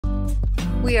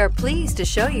We are pleased to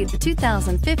show you the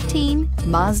 2015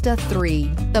 Mazda 3.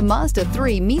 The Mazda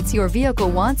 3 meets your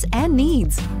vehicle wants and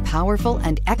needs. Powerful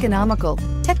and economical,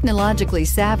 technologically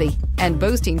savvy, and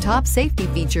boasting top safety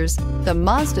features, the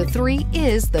Mazda 3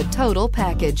 is the total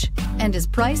package and is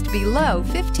priced below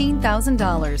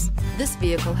 $15,000. This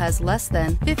vehicle has less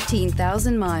than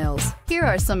 15,000 miles. Here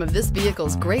are some of this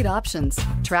vehicle's great options: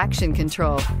 traction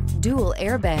control, dual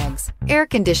airbags, air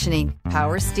conditioning,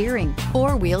 power steering,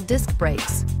 four-wheel disc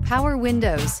brakes, power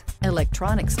windows,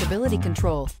 electronic stability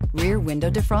control, rear window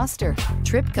defroster,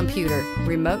 trip computer,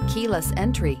 remote keyless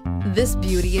entry. This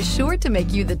beauty is sure to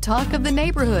make you the talk of the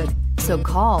neighborhood. So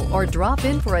call or drop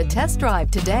in for a test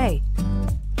drive today.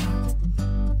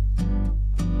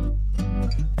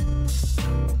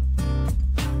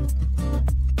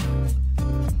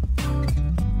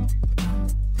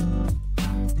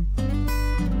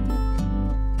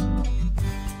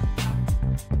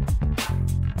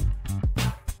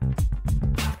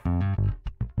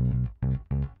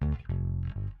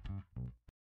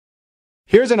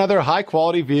 Here's another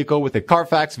high-quality vehicle with a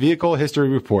Carfax Vehicle History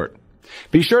Report.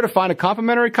 Be sure to find a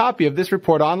complimentary copy of this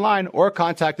report online or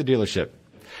contact the dealership.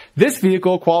 This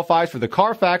vehicle qualifies for the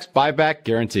Carfax Buyback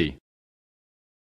Guarantee.